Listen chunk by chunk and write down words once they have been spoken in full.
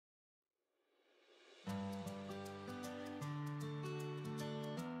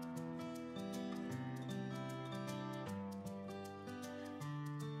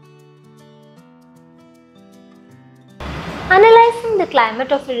Controlling the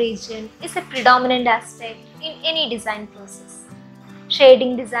climate of a region is a predominant aspect in any design process.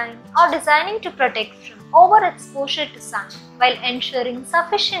 Shading design or designing to protect from overexposure to sun while ensuring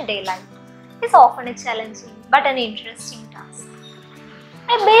sufficient daylight is often a challenging but an interesting task.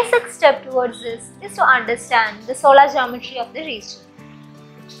 A basic step towards this is to understand the solar geometry of the region.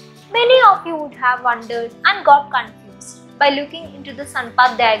 Many of you would have wondered and got confused by looking into the sun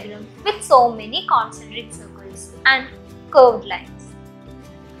path diagram with so many concentric circles and curved lines.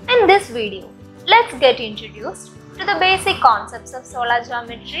 In this video, let's get introduced to the basic concepts of solar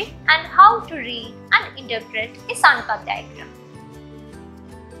geometry and how to read and interpret a sun path diagram.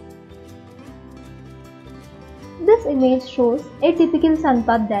 This image shows a typical sun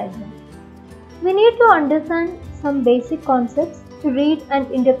path diagram. We need to understand some basic concepts to read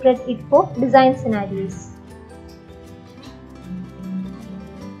and interpret it for design scenarios.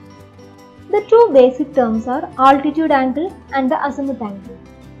 The two basic terms are altitude angle and the azimuth angle.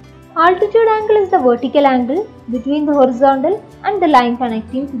 Altitude angle is the vertical angle between the horizontal and the line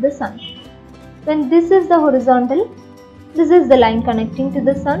connecting to the sun. When this is the horizontal, this is the line connecting to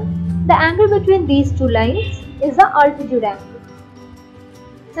the sun, the angle between these two lines is the altitude angle.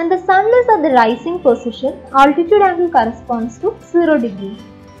 When the sun is at the rising position, altitude angle corresponds to 0 degree,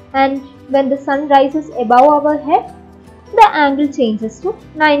 and when the sun rises above our head, the angle changes to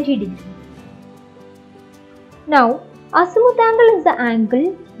 90 degree. Now, azimuth angle is the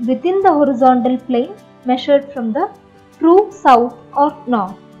angle within the horizontal plane measured from the true south or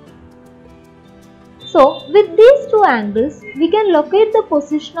north. So, with these two angles, we can locate the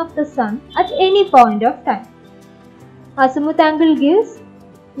position of the sun at any point of time. Azimuth angle gives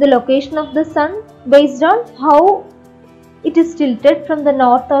the location of the sun based on how it is tilted from the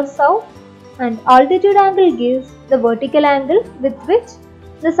north or south, and altitude angle gives the vertical angle with which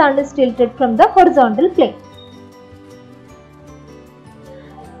the sun is tilted from the horizontal plane.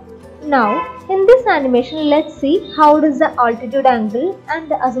 Now, in this animation, let's see how does the altitude angle and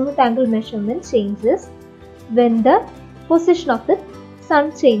the azimuth angle measurement changes when the position of the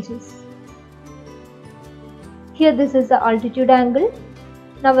sun changes. Here this is the altitude angle.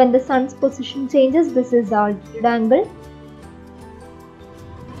 Now when the sun's position changes, this is the altitude angle.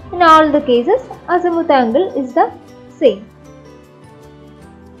 In all the cases, azimuth angle is the same.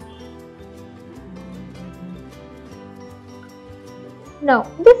 Now,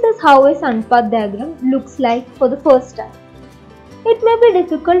 this is how a sun path diagram looks like for the first time. It may be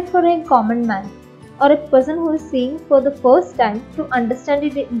difficult for a common man or a person who is seeing for the first time to understand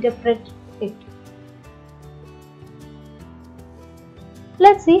it and interpret it.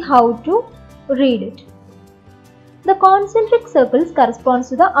 Let's see how to read it. The concentric circles corresponds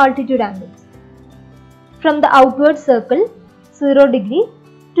to the altitude angles. From the outward circle 0 degree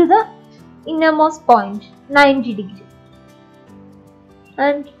to the innermost point 90 degree.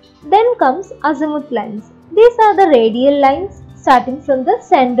 And then comes azimuth lines. These are the radial lines starting from the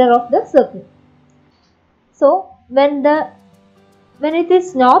center of the circle. So when it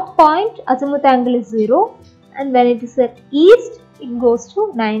is north point, azimuth angle is 0, and when it is at east, it goes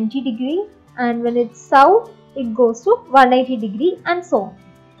to 90 degree, and when it's south, it goes to 180 degree, and so on.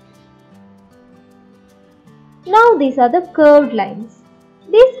 Now these are the curved lines.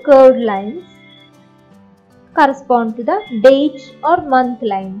 These curved lines correspond to the date or month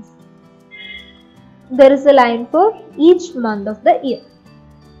lines. There is a line for each month of the year.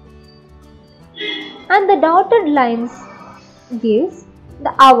 And the dotted lines gives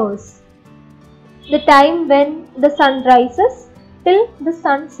the hours, the time when the sun rises till the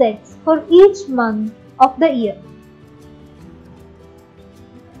sun sets for each month of the year.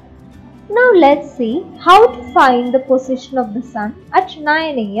 Now let's see how to find the position of the sun at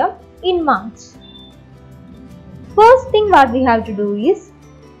 9 AM in March. First thing what we have to do is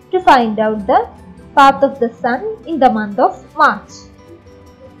to find out the path of the sun in the month of March.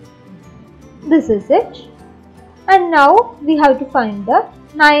 This is it. And now we have to find the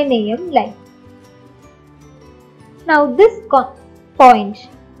 9 AM line. Now this point,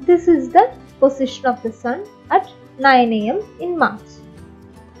 this is the position of the sun at 9 AM in March.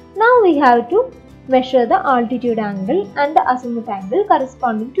 Now we have to measure the altitude angle and the azimuth angle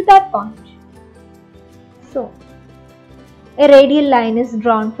corresponding to that point. So, a radial line is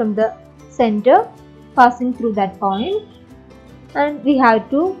drawn from the center passing through that point, and we have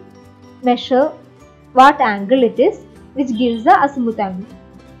to measure what angle it is which gives the azimuth angle.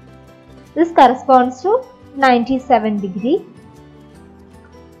 This corresponds to 97 degree.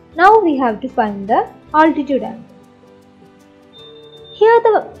 Now we have to find the altitude angle. Here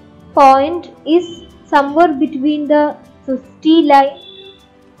the point is somewhere between the 50 line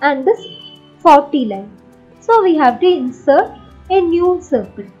and this 40 line. So we have to insert a new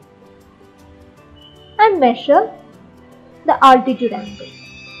circle and measure the altitude angle.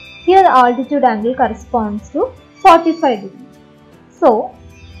 Here the altitude angle corresponds to 45 degrees. So,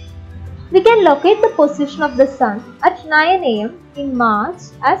 we can locate the position of the sun at 9 am in March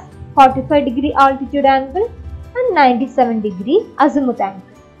as 45 degree altitude angle and 97 degree azimuth angle.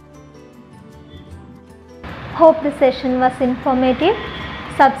 Hope the session was informative.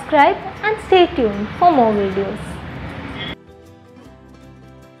 Subscribe and stay tuned for more videos.